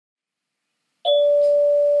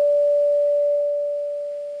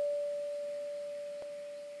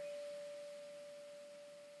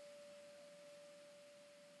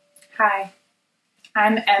Hi,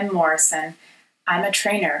 I'm Em Morrison. I'm a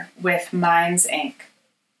trainer with Minds Inc.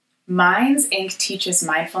 Minds Inc. teaches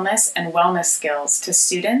mindfulness and wellness skills to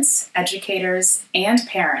students, educators, and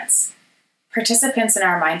parents. Participants in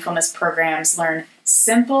our mindfulness programs learn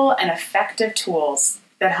simple and effective tools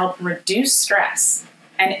that help reduce stress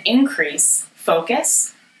and increase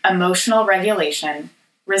focus, emotional regulation,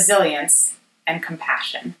 resilience, and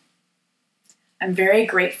compassion. I'm very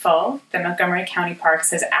grateful that Montgomery County Parks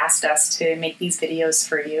has asked us to make these videos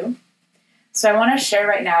for you. So I want to share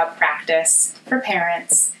right now a practice for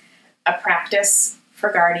parents, a practice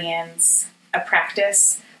for guardians, a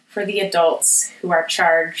practice for the adults who are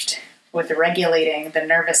charged with regulating the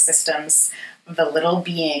nervous systems of the little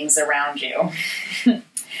beings around you.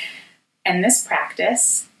 And this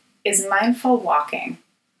practice is mindful walking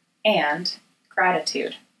and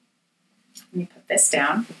gratitude. Let me put this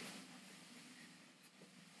down.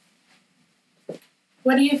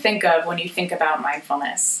 What do you think of when you think about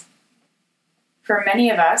mindfulness? For many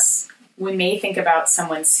of us, we may think about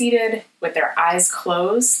someone seated with their eyes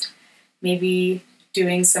closed, maybe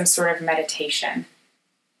doing some sort of meditation.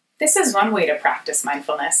 This is one way to practice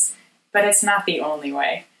mindfulness, but it's not the only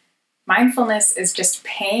way. Mindfulness is just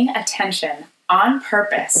paying attention on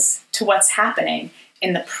purpose to what's happening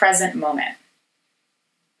in the present moment.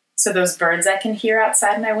 So those birds I can hear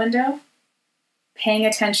outside my window, paying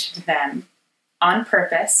attention to them on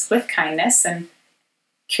purpose with kindness and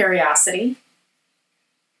curiosity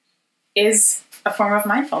is a form of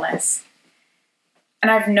mindfulness. And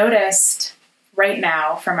I've noticed right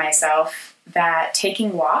now for myself that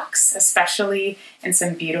taking walks, especially in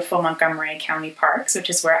some beautiful Montgomery County parks, which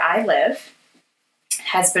is where I live,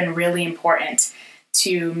 has been really important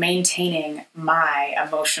to maintaining my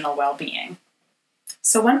emotional well-being.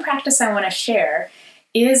 So one practice I want to share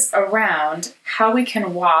is around how we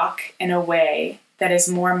can walk in a way that is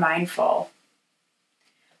more mindful.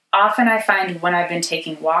 Often I find when I've been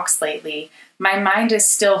taking walks lately, my mind is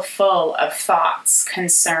still full of thoughts,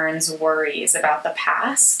 concerns, worries about the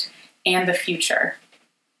past and the future.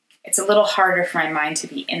 It's a little harder for my mind to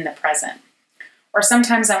be in the present. Or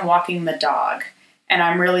sometimes I'm walking the dog and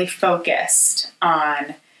I'm really focused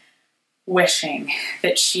on wishing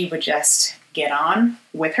that she would just get on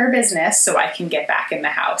with her business so I can get back in the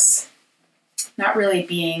house. Not really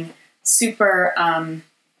being super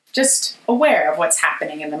just aware of what's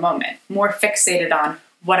happening in the moment, more fixated on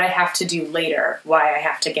what I have to do later, why I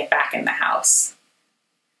have to get back in the house.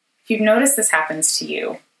 If you've noticed this happens to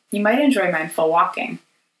you, you might enjoy mindful walking.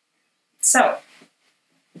 So,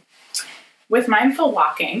 with mindful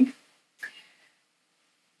walking,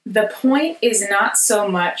 the point is not so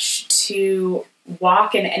much to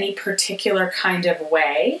walk in any particular kind of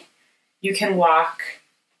way. You can walk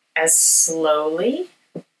as slowly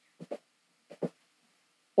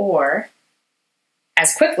or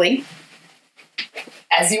as quickly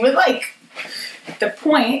as you would like. The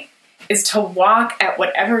point is to walk at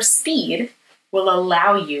whatever speed will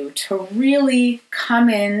allow you to really come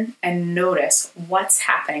in and notice what's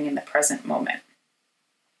happening in the present moment.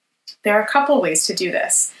 There are a couple ways to do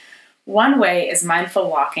this. One way is mindful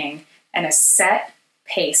walking and a set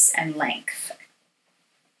pace and length.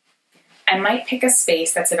 I might pick a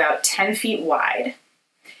space that's about 10 feet wide,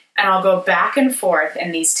 and I'll go back and forth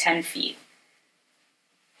in these 10 feet.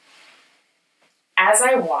 As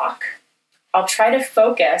I walk, I'll try to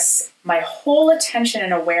focus my whole attention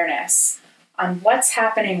and awareness on what's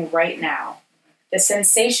happening right now. The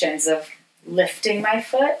sensations of lifting my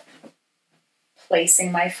foot,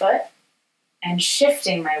 placing my foot, and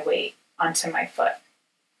shifting my weight onto my foot.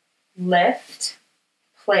 Lift,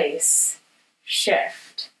 place,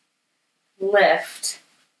 shift. Lift,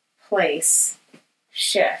 place,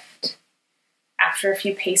 shift. After a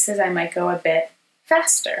few paces, I might go a bit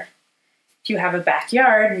faster. If you have a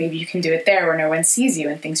backyard, maybe you can do it there where no one sees you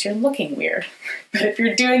and thinks you're looking weird. But if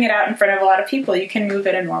you're doing it out in front of a lot of people, you can move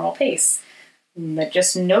at a normal pace.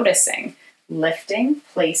 Just noticing, lifting,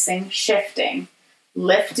 placing, shifting.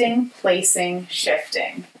 Lifting, placing,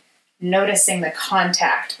 shifting. Noticing the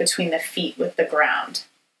contact between the feet with the ground.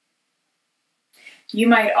 You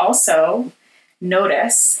might also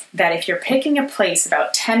notice that if you're picking a place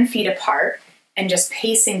about 10 feet apart and just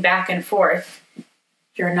pacing back and forth,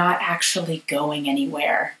 you're not actually going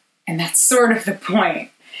anywhere. And that's sort of the point,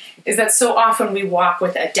 is that so often we walk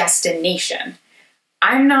with a destination.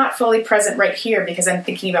 I'm not fully present right here because I'm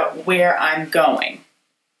thinking about where I'm going.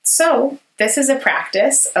 So this is a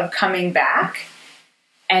practice of coming back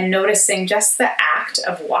and noticing just the act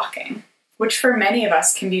of walking, which for many of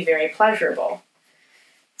us can be very pleasurable.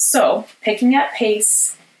 So picking up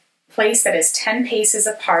pace, place that is 10 paces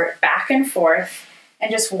apart, back and forth,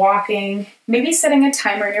 and just walking, maybe setting a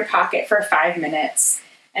timer in your pocket for 5 minutes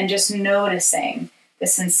and just noticing the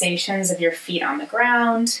sensations of your feet on the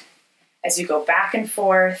ground as you go back and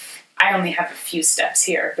forth. I only have a few steps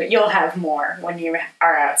here, but you'll have more when you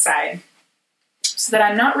are outside. So that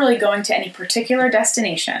I'm not really going to any particular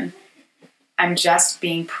destination. I'm just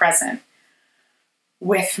being present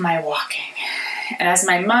with my walking. And as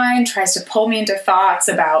my mind tries to pull me into thoughts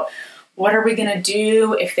about what are we going to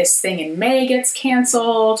do if this thing in May gets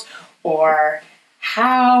canceled, or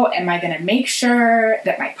how am I going to make sure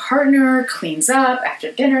that my partner cleans up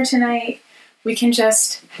after dinner tonight, we can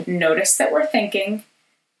just notice that we're thinking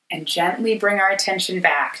and gently bring our attention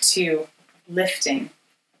back to lifting,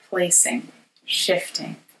 placing,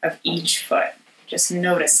 shifting of each foot, just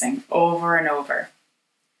noticing over and over.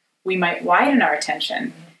 We might widen our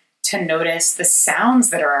attention to notice the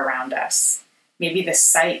sounds that are around us, maybe the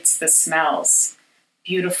sights, the smells,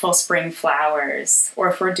 beautiful spring flowers, or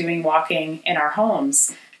if we're doing walking in our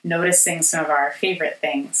homes, noticing some of our favorite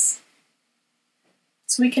things.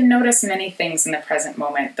 So we can notice many things in the present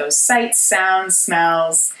moment, those sights, sounds,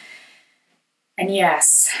 smells, and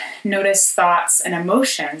yes, notice thoughts and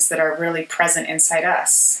emotions that are really present inside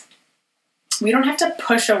us. We don't have to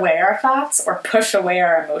push away our thoughts or push away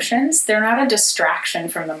our emotions. They're not a distraction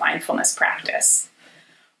from the mindfulness practice.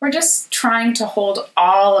 We're just trying to hold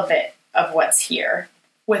all of it, of what's here,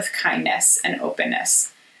 with kindness and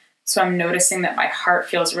openness. So I'm noticing that my heart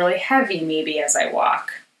feels really heavy maybe as I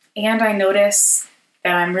walk. And I notice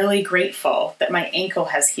that I'm really grateful that my ankle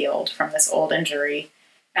has healed from this old injury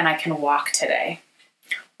and I can walk today.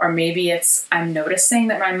 Or maybe it's I'm noticing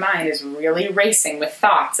that my mind is really racing with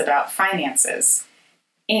thoughts about finances.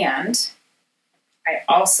 And I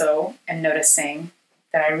also am noticing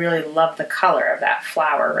that I really love the color of that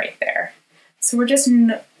flower right there. So we're just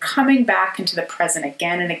coming back into the present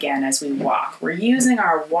again and again as we walk. We're using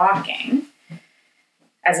our walking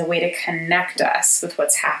as a way to connect us with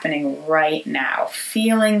what's happening right now,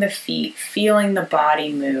 feeling the feet, feeling the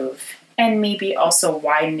body move, and maybe also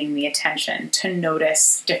widening the attention to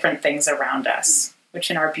notice different things around us,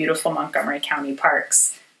 which in our beautiful Montgomery County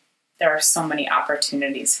parks, there are so many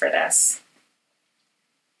opportunities for this.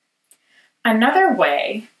 Another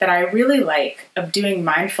way that I really like of doing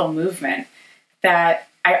mindful movement that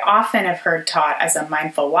I often have heard taught as a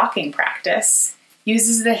mindful walking practice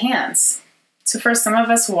uses the hands. So for some of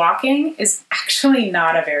us, walking is actually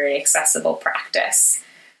not a very accessible practice.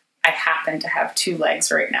 I happen to have 2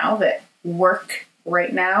 legs right now that work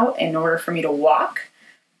right now in order for me to walk,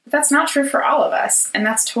 but that's not true for all of us, and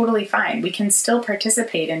that's totally fine. We can still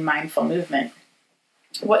participate in mindful movement.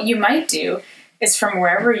 What you might do is from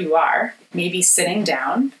wherever you are, maybe sitting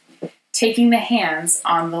down, taking the hands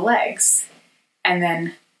on the legs, and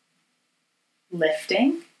then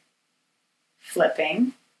lifting,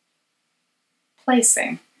 flipping,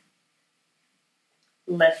 placing,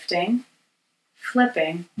 lifting,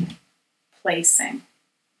 flipping, placing.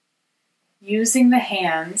 Using the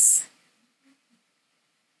hands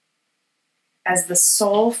as the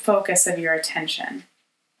sole focus of your attention,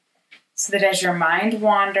 so that as your mind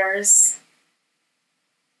wanders,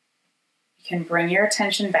 you can bring your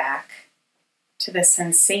attention back to the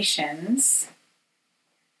sensations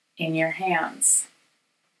in your hands.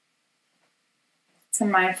 It's a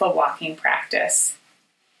mindful walking practice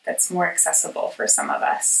that's more accessible for some of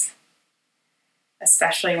us,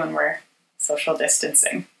 especially when we're social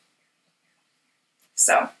distancing.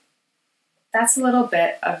 So that's a little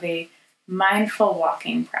bit of a mindful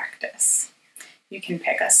walking practice. You can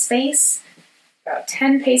pick a space about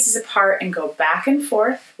 10 paces apart and go back and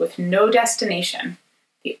forth with no destination.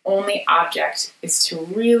 The only object is to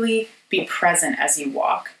really be present as you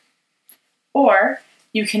walk. Or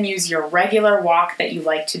you can use your regular walk that you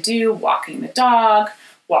like to do, walking the dog,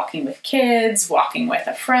 walking with kids, walking with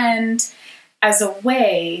a friend, as a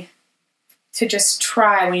way to just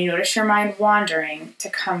try, when you notice your mind wandering, to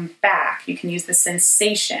come back. You can use the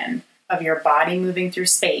sensation of your body moving through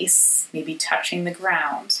space, maybe touching the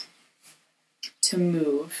ground, to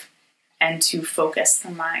move and to focus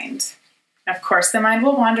the mind. And of course, the mind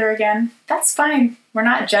will wander again. That's fine. We're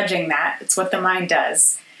not judging that. It's what the mind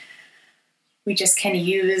does. We just can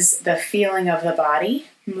use the feeling of the body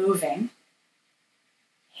moving,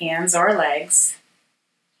 hands or legs,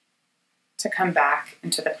 to come back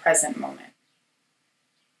into the present moment.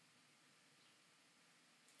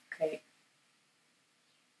 Great.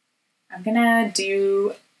 I'm gonna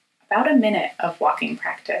do about a minute of walking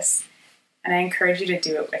practice, and I encourage you to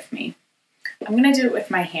do it with me. I'm gonna do it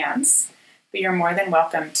with my hands, but you're more than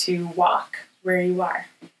welcome to walk where you are.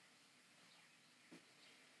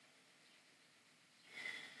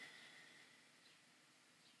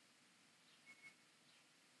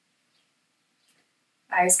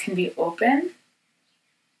 Eyes can be open,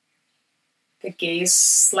 the gaze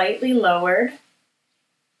slightly lowered,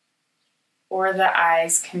 or the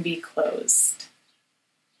eyes can be closed.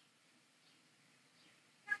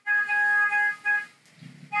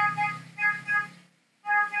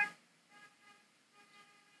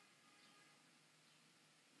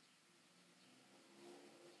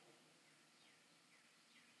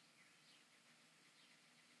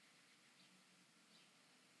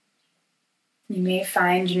 You may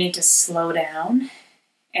find you need to slow down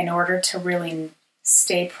in order to really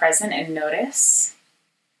stay present and notice.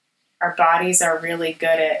 Our bodies are really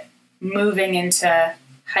good at moving into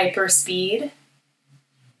hyperspeed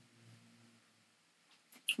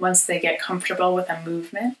once they get comfortable with a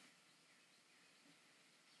movement.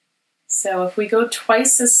 So if we go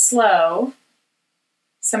twice as slow,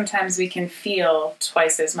 sometimes we can feel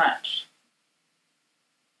twice as much.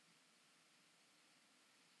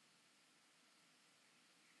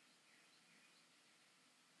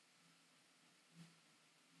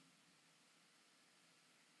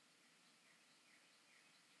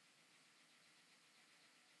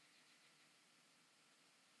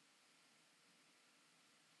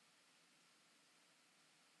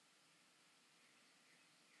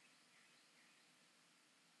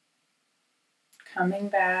 Coming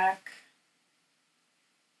back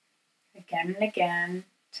again and again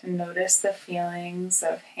to notice the feelings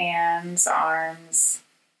of hands, arms,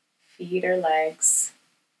 feet, or legs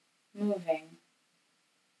moving.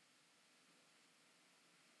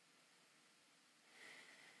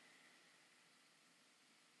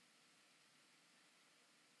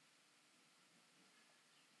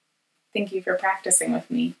 Thank you for practicing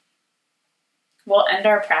with me. We'll end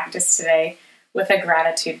our practice today with a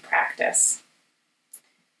gratitude practice.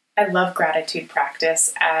 I love gratitude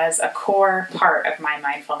practice as a core part of my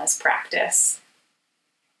mindfulness practice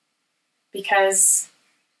because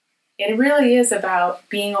it really is about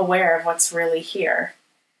being aware of what's really here.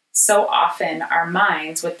 So often our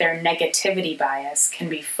minds, with their negativity bias, can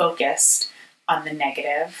be focused on the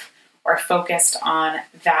negative or focused on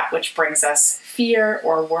that which brings us fear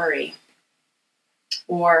or worry,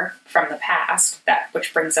 or from the past, that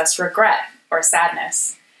which brings us regret or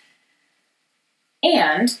sadness.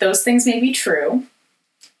 And those things may be true,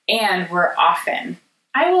 and we're often,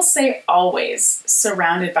 I will say always,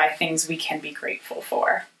 surrounded by things we can be grateful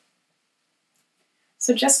for.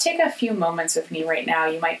 So just take a few moments with me right now.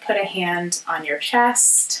 You might put a hand on your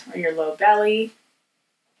chest or your low belly.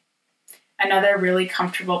 Another really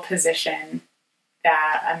comfortable position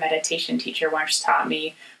that a meditation teacher once taught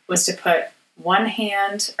me was to put one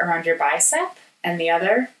hand around your bicep and the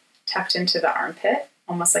other tucked into the armpit,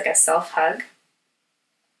 almost like a self-hug.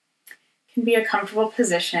 Can be a comfortable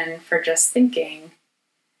position for just thinking,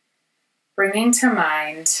 bringing to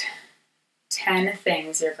mind 10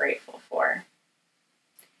 things you're grateful for.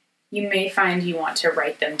 You may find you want to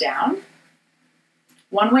write them down.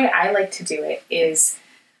 One way I like to do it is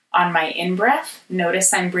on my in-breath,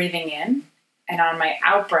 notice I'm breathing in, and on my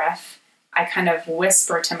out-breath, I kind of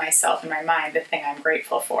whisper to myself in my mind the thing I'm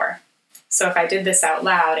grateful for. So if I did this out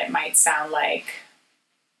loud, it might sound like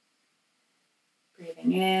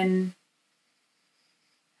breathing in,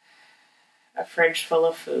 a fridge full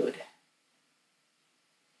of food.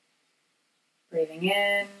 Breathing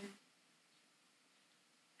in,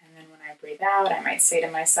 and then when I breathe out, I might say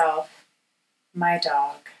to myself, my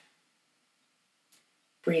dog.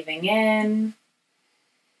 Breathing in,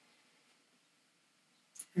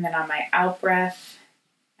 and then on my out breath,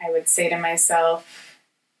 I would say to myself,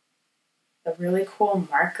 the really cool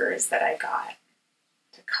markers that I got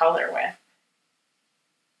to color with.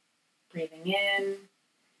 Breathing in,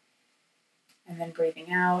 and then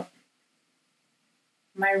breathing out,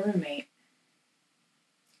 my roommate.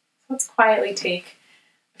 So let's quietly take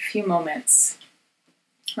a few moments.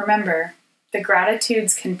 Remember, the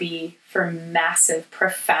gratitudes can be for massive,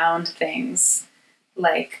 profound things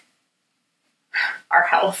like our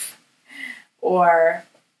health or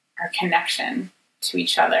our connection to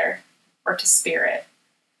each other or to spirit.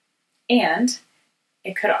 And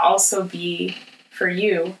it could also be for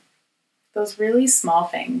you those really small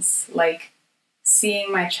things like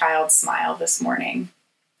seeing my child smile this morning,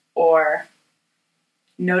 or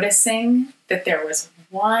noticing that there was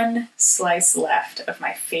one slice left of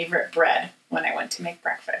my favorite bread when I went to make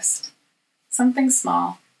breakfast. Something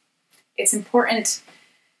small. It's important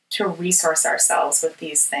to resource ourselves with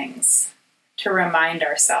these things, to remind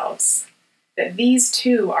ourselves that these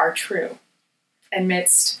too are true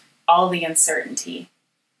amidst all the uncertainty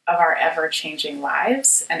of our ever-changing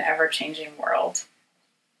lives and ever-changing world.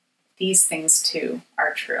 These things too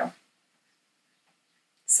are true.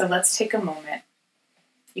 So let's take a moment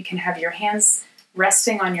You can have your hands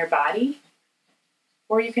resting on your body,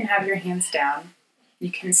 or you can have your hands down.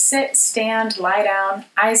 You can sit, stand, lie down,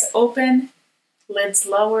 eyes open, lids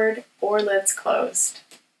lowered, or lids closed.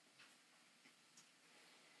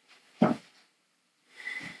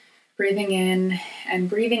 Breathing in and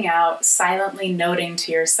breathing out, silently noting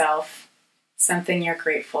to yourself something you're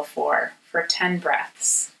grateful for 10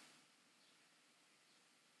 breaths.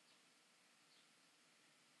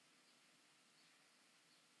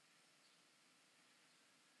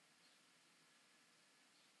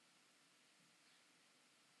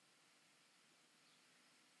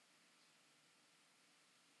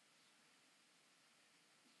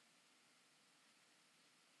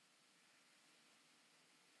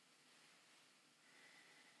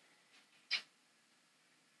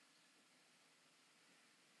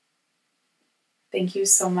 Thank you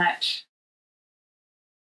so much.